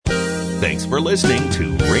Thanks for listening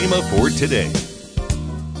to Rhema for Today.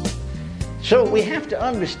 So we have to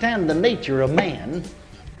understand the nature of man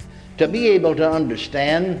to be able to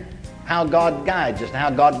understand how God guides us and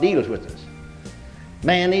how God deals with us.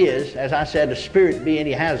 Man is, as I said, a spirit being.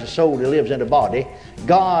 He has a soul. He lives in a body.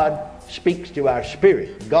 God speaks to our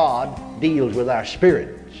spirit. God deals with our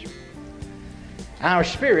spirits. Our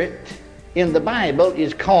spirit in the Bible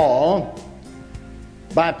is called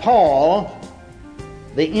by Paul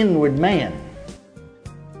the inward man.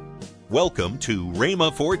 Welcome to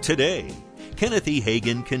Rhema for Today. Kenneth E.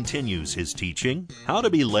 Hagin continues his teaching, How to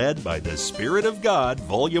Be Led by the Spirit of God,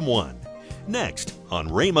 Volume 1. Next on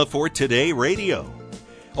Rhema for Today Radio.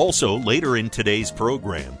 Also, later in today's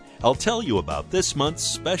program, I'll tell you about this month's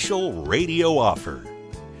special radio offer.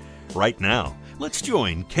 Right now, let's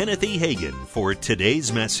join Kenneth E. Hagin for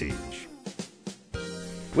today's message.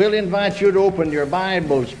 We'll invite you to open your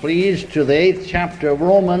Bibles, please, to the 8th chapter of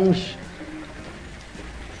Romans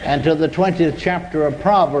and to the 20th chapter of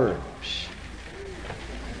Proverbs.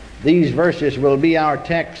 These verses will be our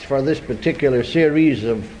text for this particular series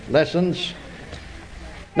of lessons.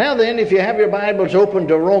 Now then, if you have your Bibles open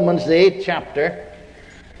to Romans, the 8th chapter,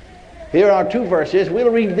 here are two verses. We'll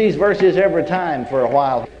read these verses every time for a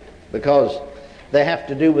while because they have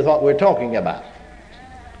to do with what we're talking about.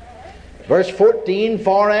 Verse 14,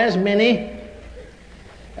 For as many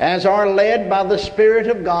as are led by the Spirit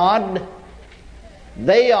of God,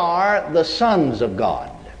 they are the sons of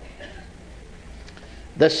God.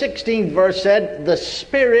 The 16th verse said, the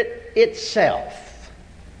Spirit itself,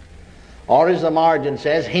 or as the margin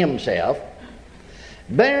says, Himself,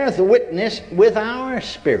 beareth witness with our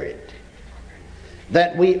spirit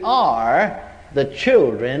that we are the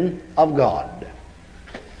children of God.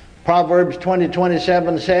 Proverbs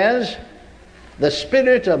 20:27 says, the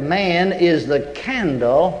spirit of man is the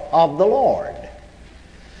candle of the Lord,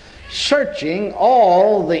 searching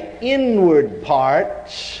all the inward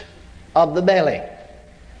parts of the belly.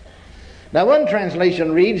 Now one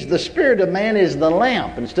translation reads, the spirit of man is the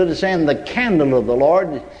lamp. Instead of saying the candle of the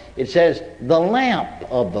Lord, it says the lamp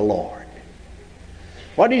of the Lord.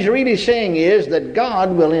 What he's really saying is that God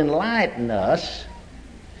will enlighten us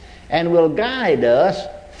and will guide us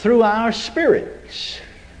through our spirits.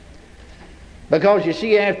 Because you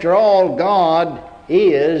see, after all, God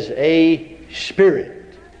is a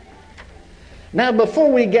spirit. Now, before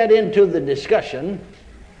we get into the discussion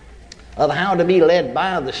of how to be led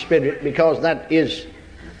by the Spirit, because that is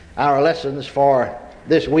our lessons for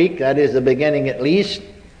this week, that is the beginning at least,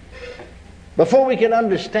 before we can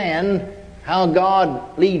understand how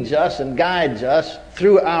God leads us and guides us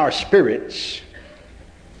through our spirits,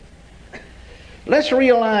 let's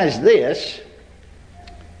realize this,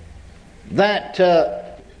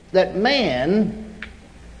 that man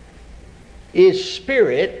is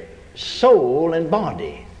spirit, soul, and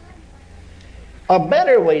body. A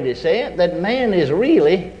better way to say it, that man is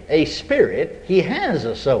really a spirit, he has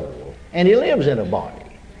a soul, and he lives in a body.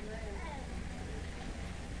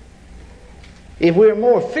 If we're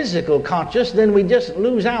more physical conscious, then we just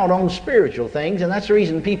lose out on spiritual things, and that's the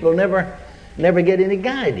reason people never get any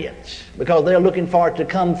guidance, because they're looking for it to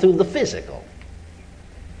come through the physical.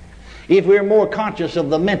 If we're more conscious of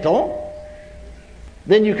the mental,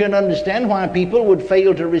 then you can understand why people would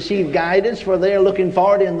fail to receive guidance, for they're looking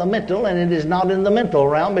for it in the mental, and it is not in the mental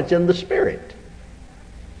realm, it's in the spirit.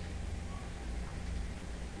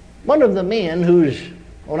 One of the men who's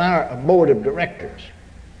on our board of directors,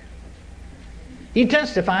 he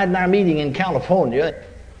testified in our meeting in California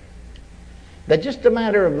that just a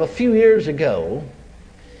matter of a few years ago,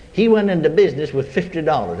 he went into business with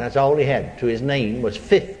 $50. That's all he had to his name was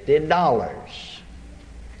 $50.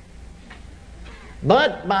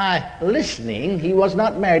 But by listening, he was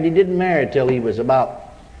not married. He didn't marry till he was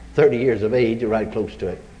about 30 years of age, or right close to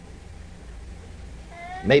it.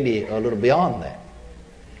 Maybe a little beyond that.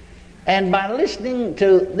 And by listening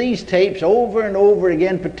to these tapes over and over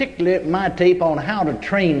again, particularly my tape on how to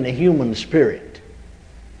train the human spirit.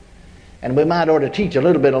 And we might ought to teach a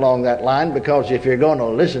little bit along that line, because if you're going to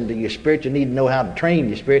listen to your spirit, you need to know how to train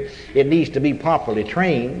your spirit. It needs to be properly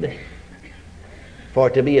trained for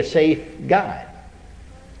it to be a safe guide.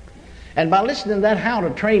 And by listening to that, how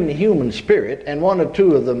to train the human spirit, and one or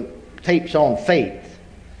two of them tapes on faith,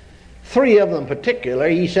 3 of them in particular,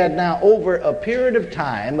 he said, now over a period of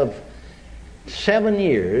time of 7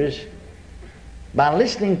 years, by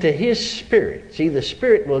listening to his spirit, see, the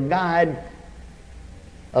spirit will guide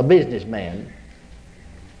a businessman.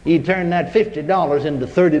 He turned that $50 into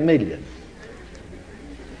 $30 million.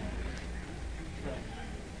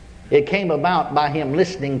 It came about by him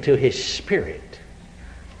listening to his spirit.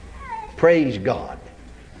 Praise God.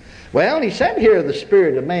 Well, he said here the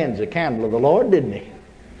spirit of man's a candle of the Lord, didn't he?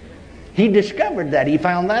 He discovered that. He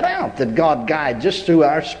found that out, that God guides us through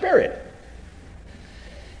our spirit.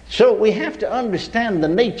 So we have to understand the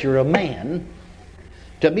nature of man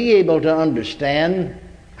to be able to understand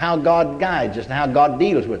how God guides us and how God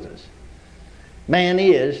deals with us. Man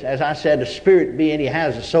is, as I said, a spirit being. He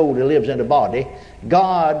has a soul that lives in a body.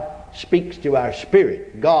 God speaks to our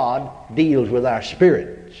spirit. God deals with our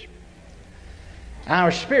spirits.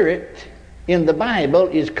 Our spirit in the Bible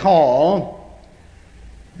is called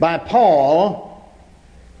by Paul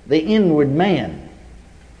the inward man.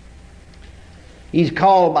 He's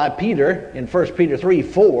called by Peter in 1 Peter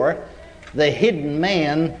 3:4 the hidden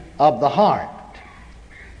man of the heart.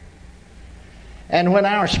 And when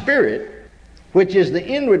our spirit, which is the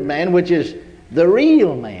inward man, which is the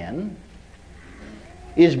real man,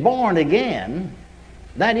 is born again,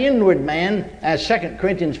 that inward man, as 2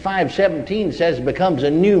 Corinthians 5:17 says, becomes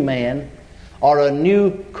a new man or a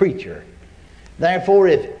new creature. Therefore,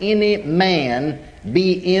 if any man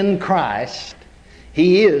be in Christ,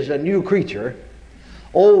 he is a new creature.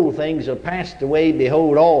 Old things have passed away,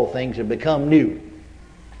 behold, all things have become new.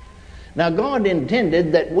 Now, God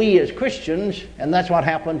intended that we as Christians, and that's what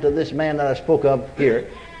happened to this man that I spoke of here,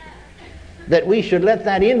 that we should let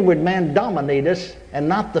that inward man dominate us and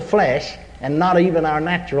not the flesh and not even our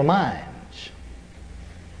natural minds.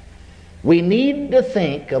 We need to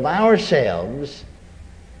think of ourselves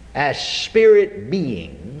as spirit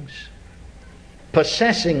beings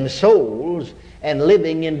possessing souls and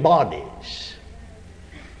living in bodies.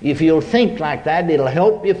 If you'll think like that, it'll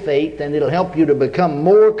help your faith and it'll help you to become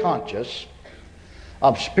more conscious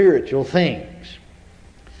of spiritual things.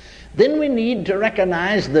 Then we need to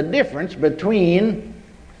recognize the difference between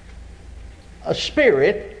a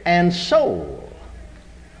spirit and soul.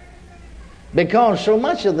 Because so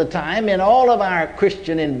much of the time in all of our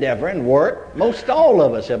Christian endeavor and work, most all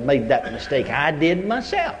of us have made that mistake. I did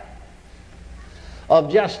myself.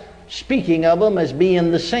 Of just speaking of them as being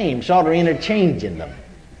the same, sort of interchanging them,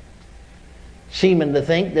 seeming to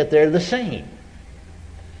think that they're the same.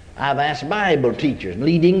 I've asked Bible teachers,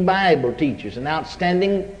 leading Bible teachers, and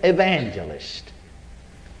outstanding evangelists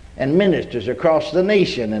and ministers across the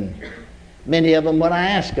nation, and many of them, when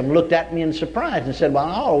I asked them, looked at me in surprise and said, well,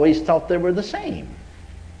 I always thought they were the same.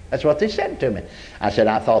 That's what they said to me. I said,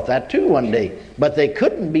 I thought that too one day. But they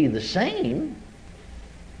couldn't be the same.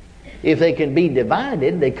 If they can be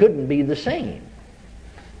divided, they couldn't be the same.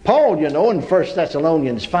 Paul, you know, in 1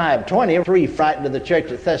 Thessalonians 5:20, 3, writing to the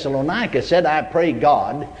church at Thessalonica, said, I pray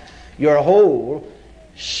God, your whole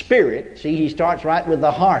spirit, see, he starts right with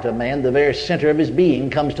the heart of man, the very center of his being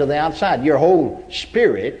comes to the outside. Your whole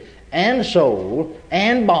spirit and soul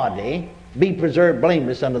and body be preserved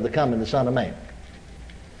blameless unto the coming of the Son of Man.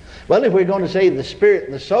 Well, if we're going to say the spirit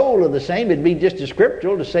and the soul are the same, it'd be just as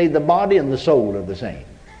scriptural to say the body and the soul are the same.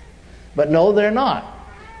 But no, they're not.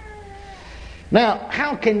 Now,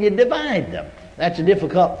 how can you divide them? That's a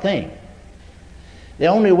difficult thing. The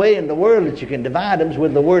only way in the world that you can divide them is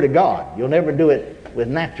with the Word of God. You'll never do it with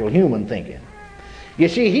natural human thinking. You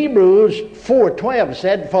see, Hebrews 4:12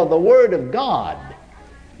 said, for the Word of God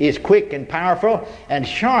is quick and powerful and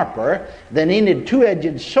sharper than any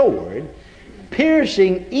two-edged sword,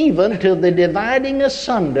 piercing even to the dividing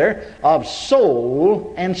asunder of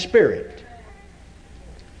soul and spirit.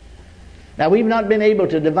 Now, we've not been able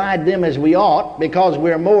to divide them as we ought because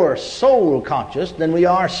we're more soul conscious than we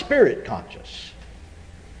are spirit conscious.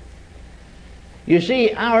 You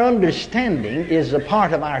see, our understanding is a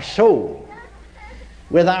part of our soul.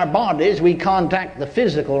 With our bodies, we contact the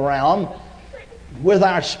physical realm. With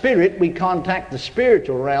our spirit, we contact the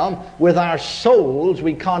spiritual realm. With our souls,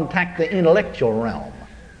 we contact the intellectual realm.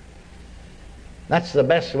 That's the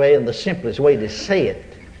best way and the simplest way to say it.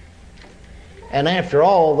 And after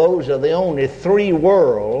all, those are the only three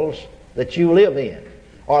worlds that you live in,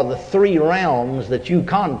 or the three realms that you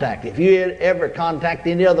contact. If you ever contact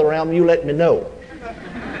any other realm, you let me know.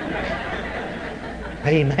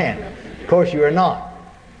 Amen. Of course you are not.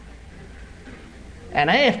 And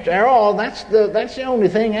after all, that's the only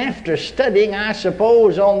thing, after studying, I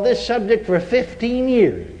suppose, on this subject for 15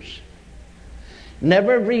 years,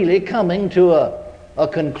 never really coming to a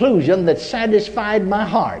conclusion that satisfied my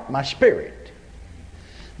heart, my spirit.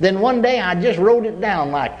 Then one day I just wrote it down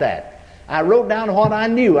like that. I wrote down what I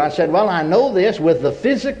knew. I said, well, I know this. With the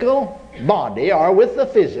physical body, or with the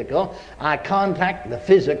physical, I contact the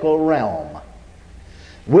physical realm.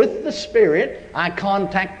 With the spirit, I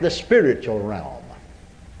contact the spiritual realm.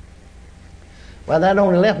 Well, that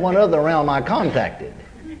only left one other realm I contacted.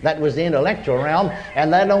 That was the intellectual realm,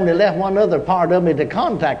 and that only left one other part of me to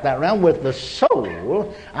contact that realm. With the soul,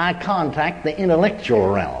 soul, I contact the intellectual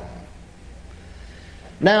realm.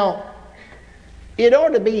 Now, it ought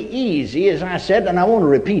to be easy, as I said, and I want to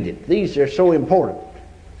repeat it. These are so important.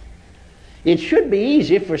 It should be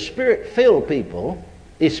easy for Spirit-filled people,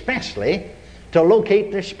 especially, to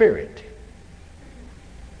locate their spirit.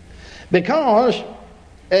 Because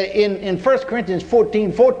in 1 Corinthians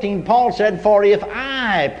 14:14, Paul said, "For if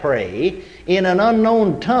I pray in an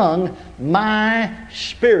unknown tongue, my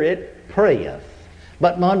spirit prayeth,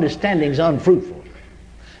 but my understanding is unfruitful."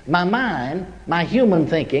 My mind, my human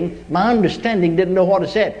thinking, my understanding didn't know what it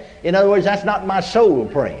said. In other words, that's not my soul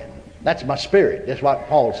praying. That's my spirit. That's what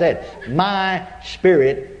Paul said. My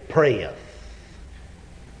spirit prayeth.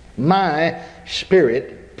 My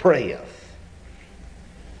spirit prayeth.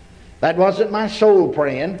 That wasn't my soul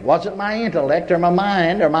praying, wasn't my intellect or my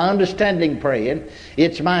mind or my understanding praying.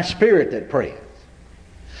 It's my spirit that prayeth.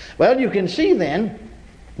 Well, you can see then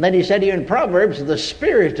that he said here in Proverbs, the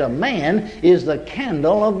spirit of man is the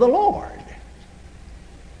candle of the Lord,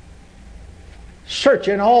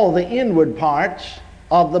 searching all the inward parts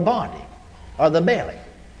of the body or the belly.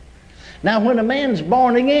 Now, when a man's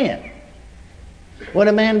born again, when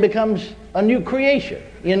a man becomes a new creation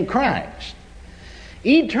in Christ,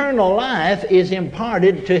 eternal life is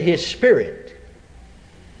imparted to his spirit.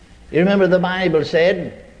 You remember the Bible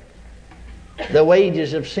said, the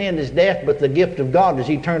wages of sin is death, but the gift of God is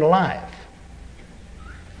eternal life.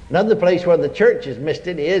 Another place where the church has missed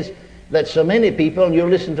it is that so many people, you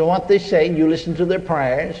listen to what they say, you listen to their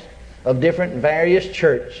prayers of different various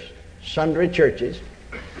sundry churches,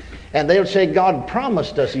 and they'll say, God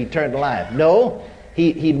promised us eternal life. No,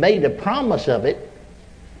 He made a promise of it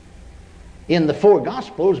in the four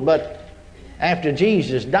Gospels, but after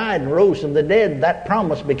Jesus died and rose from the dead, that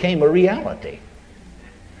promise became a reality.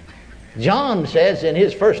 John says in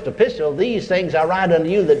his first epistle, "These things I write unto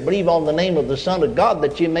you that believe on the name of the Son of God,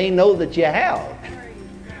 that you may know that you have."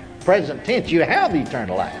 Present tense, you have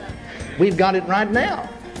eternal life. We've got it right now.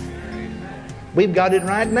 We've got it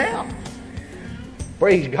right now.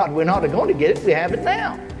 Praise God, we're not going to get it, we have it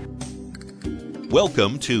now.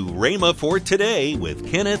 Welcome to Rhema for Today with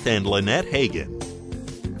Kenneth and Lynette Hagin.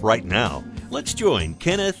 Right now, let's join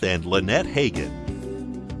Kenneth and Lynette Hagin.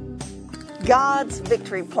 God's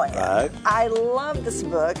Victory Plan. Right. I love this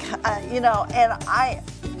book, and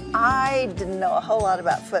I didn't know a whole lot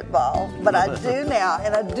about football, but I do now,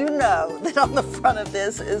 and I do know that on the front of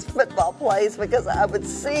this is football plays, because I would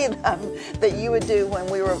see them that you would do when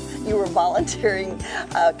you were volunteering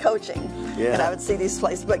coaching, and I would see these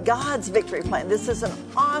plays. But God's Victory Plan, this is an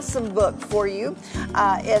awesome book for you.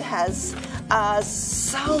 It has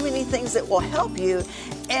so many things that will help you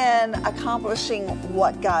in accomplishing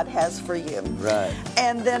what God has for you. Right.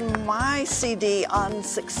 And then my CD on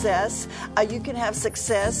success, you can have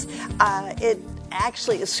success. It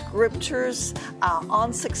actually is scriptures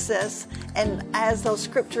on success, and as those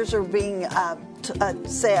scriptures are being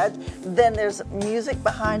said, then there's music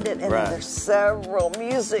behind it, and right. then there's several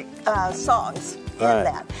music songs in right.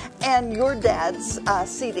 that. And your dad's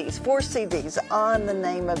CDs, 4 CDs on the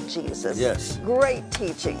name of Jesus. Yes. Great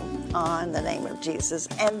teaching on the name of Jesus.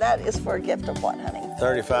 And that is for a gift of what, honey?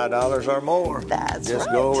 $35 or more. That's Just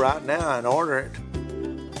right. go right now and order it.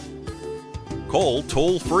 Call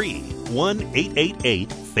toll-free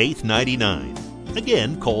 1-888-FAITH-99.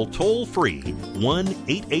 Again, call toll-free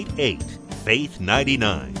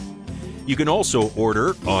 1-888-FAITH-99. You can also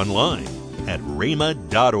order online at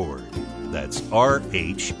rhema.org. That's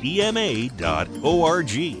RHEMA.org.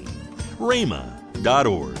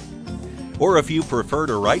 rhema.org. Or if you prefer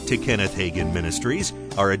to write to Kenneth Hagin Ministries,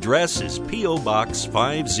 our address is P.O. Box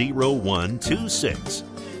 50126,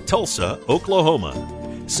 Tulsa, Oklahoma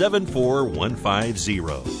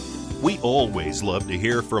 74150. We always love to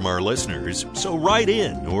hear from our listeners, so write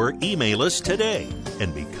in or email us today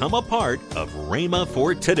and become a part of Rhema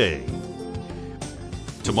for Today.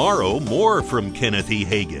 Tomorrow, more from Kenneth E.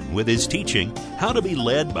 Hagin with his teaching, How to be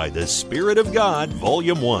Led by the Spirit of God,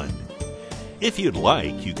 Volume 1. If you'd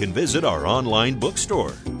like, you can visit our online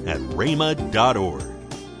bookstore at rhema.org.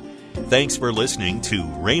 Thanks for listening to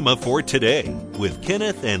Rhema for Today with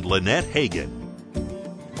Kenneth and Lynette Hagin.